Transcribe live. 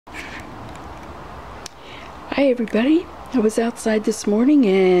Hi everybody, I was outside this morning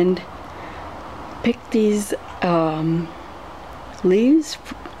and picked these leaves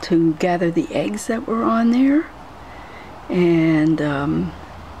to gather the eggs that were on there, and have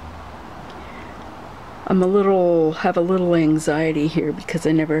a little anxiety here because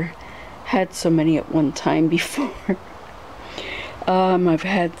I never had so many at one time before. I've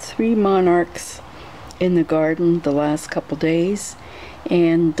had 3 monarchs in the garden the last couple days,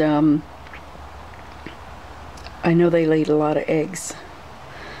 and I know they laid a lot of eggs,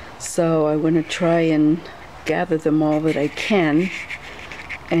 so I want to try and gather them all that I can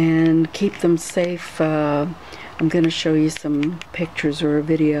and keep them safe. I'm going to show you some pictures or a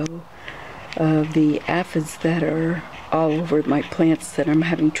video of the aphids that are all over my plants that I'm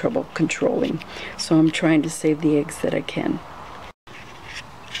having trouble controlling, so I'm trying to save the eggs that I can.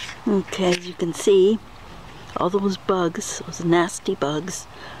 Okay, as you can see, all those bugs, those nasty bugs,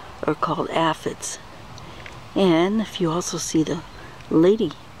 are called aphids. And if you also see the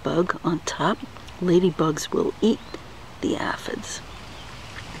ladybug on top, ladybugs will eat the aphids.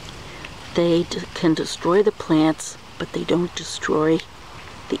 They can destroy the plants, but they don't destroy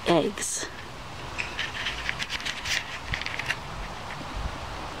the eggs.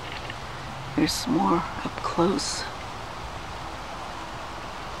 There's some more up close.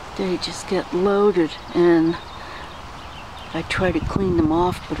 They just get loaded, and I try to clean them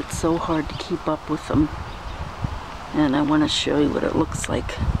off, but it's so hard to keep up with them. And I want to show you what it looks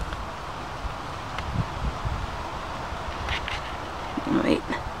like. Alright.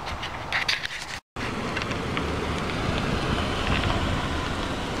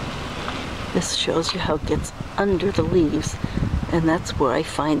 This shows you how it gets under the leaves, and that's where I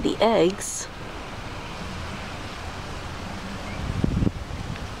find the eggs.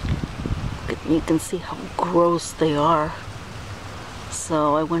 You can see how gross they are.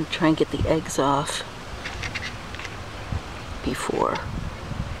 So I want to try and get the eggs off before.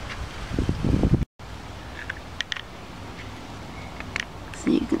 So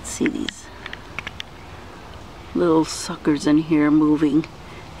you can see these little suckers in here moving,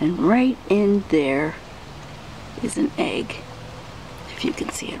 and right in there is an egg. If you can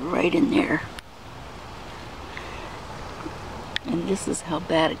see it right in there. And this is how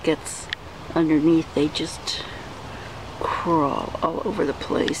bad it gets underneath. They just crawl all over the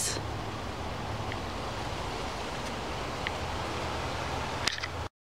place.